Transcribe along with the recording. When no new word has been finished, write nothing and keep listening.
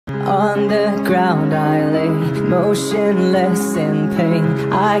On the ground I lay, motionless in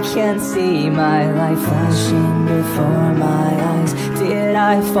pain. I can't see my life flashing before my eyes. Did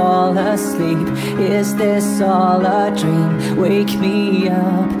I fall asleep? Is this all a dream? Wake me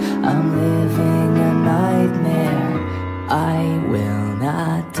up, I'm living a nightmare. I will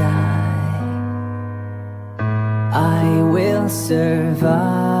not die, I will survive.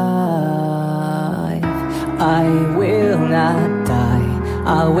 I will not die,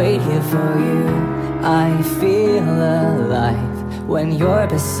 I'll wait here for you. I feel alive when you're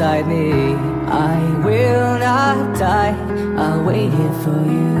beside me. I will not die, I'll wait here for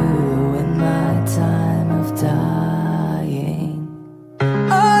you in my time of dying.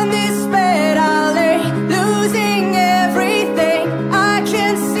 On this bed I'll lay, losing everything. I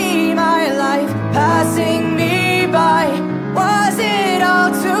can see my life passing me by. Was it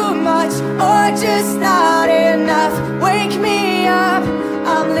all too much or just not enough? Wake me up,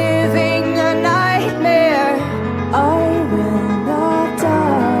 I'm living a nightmare. I will not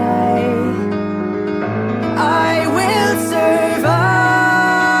die, I will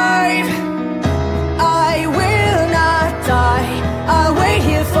survive. I will not die, I'll wait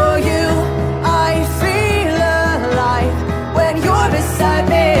here for you. I feel alive when you're beside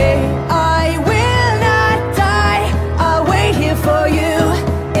me. I will not die, I'll wait here for you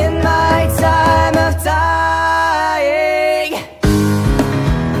in my time of dying.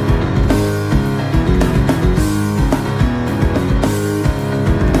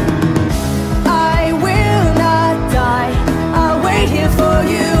 I will not die, I'll wait here for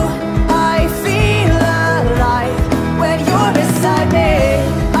you. I feel alive when you're beside me.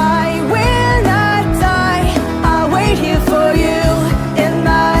 I will not die, I'll wait here for you in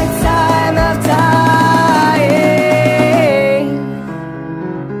my time of dying.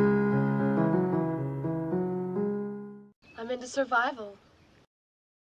 I'm into survival.